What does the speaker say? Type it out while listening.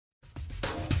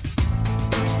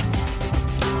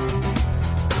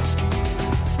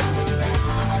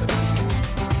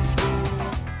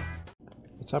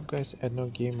What's up guys,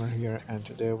 Edno Gamer here, and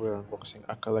today we're unboxing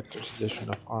a collector's edition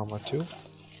of ArmA 2.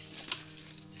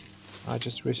 I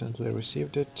just recently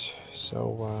received it,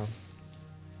 so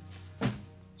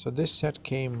this set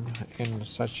came in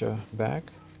such a bag.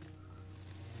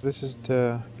 This is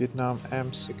the Vietnam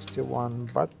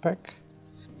M61 backpack.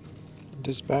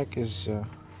 This bag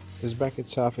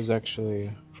itself is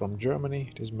actually from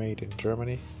Germany. It is made in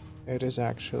Germany. It is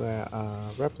actually a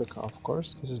replica, of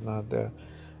course. This is not the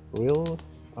real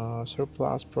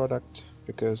surplus product,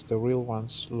 because the real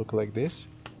ones look like this.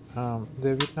 The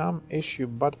Vietnam issue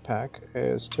butt pack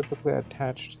is typically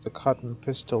attached to the cotton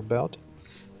pistol belt,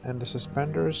 and the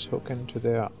suspenders hook into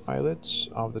the eyelets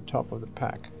of the top of the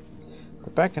pack.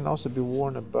 The pack can also be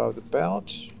worn above the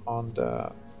belt on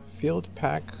the field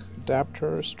pack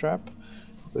adapter strap,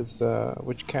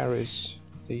 which carries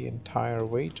the entire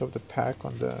weight of the pack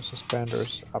on the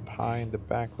suspenders up high in the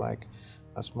back like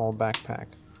a small backpack.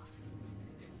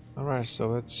 Alright, so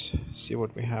let's see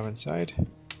what we have inside.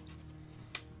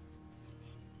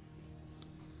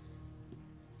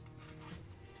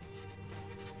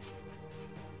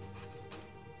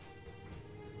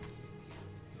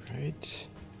 Right.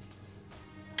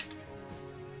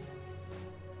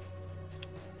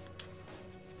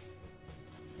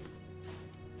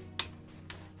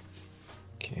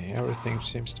 Okay, everything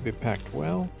seems to be packed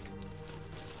well.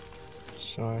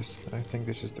 So I think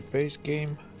this is the base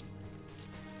game.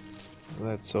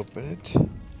 Let's open it.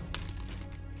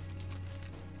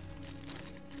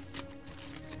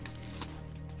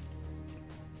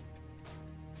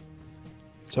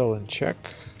 It's all in Czech.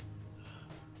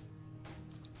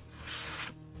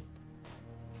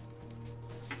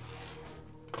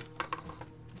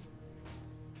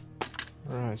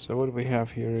 Alright, so what we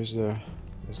have here is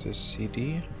this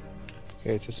CD.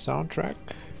 Okay, it's a soundtrack.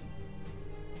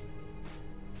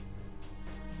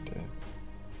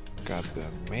 Got the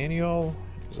manual,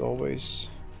 as always.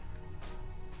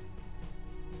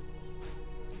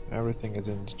 Everything is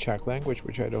in the Czech language,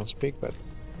 which I don't speak, but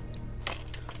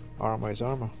ArmA is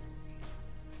ArmA.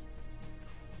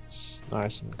 It's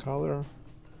nice in color.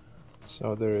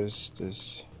 So there is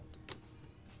this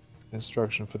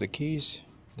instruction for the keys,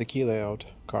 the key layout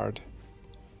card.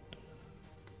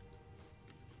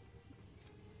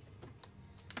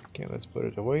 Okay, let's put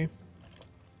it away.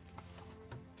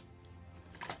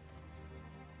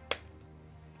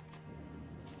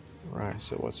 Right,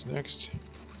 so what's next?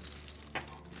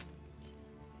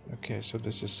 Okay, so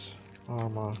this is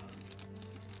ArmA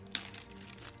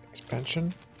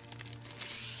expansion.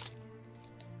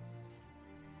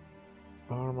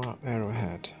 ArmA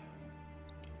Arrowhead.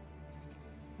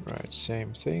 Right,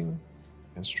 same thing.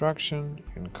 Instruction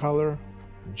in color,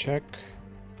 in Czech.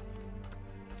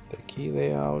 The key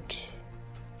layout.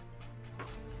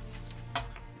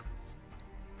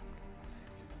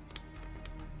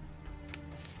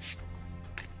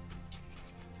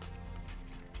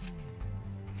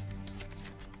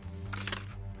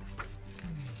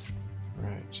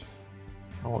 Right.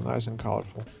 Oh, nice and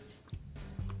colorful.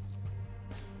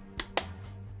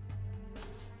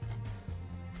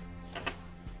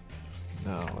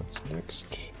 Now, what's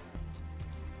next?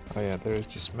 Oh yeah, there is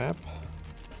this map.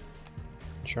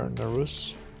 Czech-German.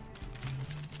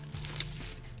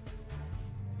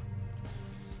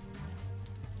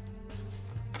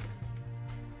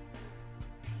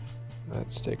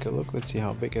 Let's take a look. Let's see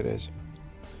how big it is.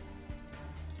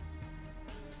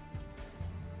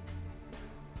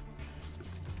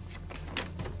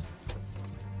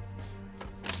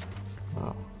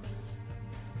 Wow.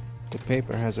 The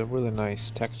paper has a really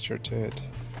nice texture to it.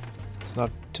 It's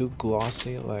not too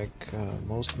glossy like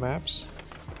most maps.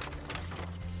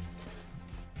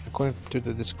 According to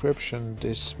the description,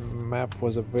 this map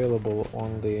was available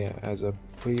only as a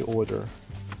pre-order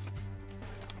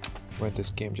when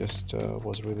this game just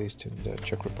was released in the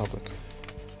Czech Republic.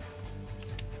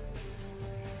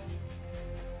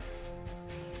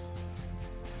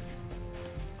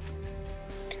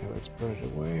 Okay, let's put it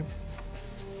away.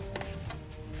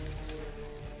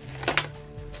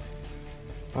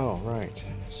 Oh, right,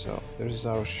 so there's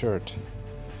our shirt.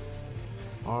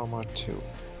 ArmA 2.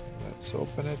 Let's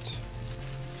open it.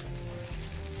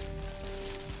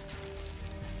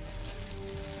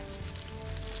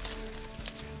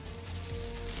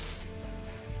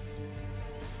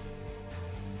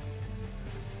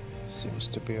 Seems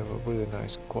to be of a really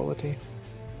nice quality.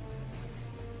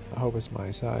 I hope it's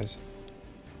my size.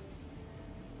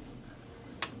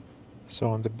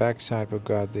 So on the back side we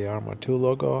got the ArmA 2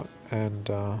 logo, and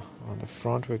on the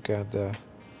front we got the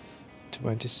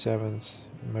 27th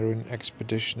Marine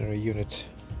Expeditionary Unit.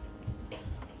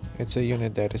 It's a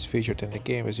unit that is featured in the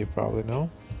game, as you probably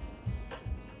know.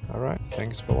 Alright,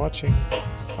 thanks for watching.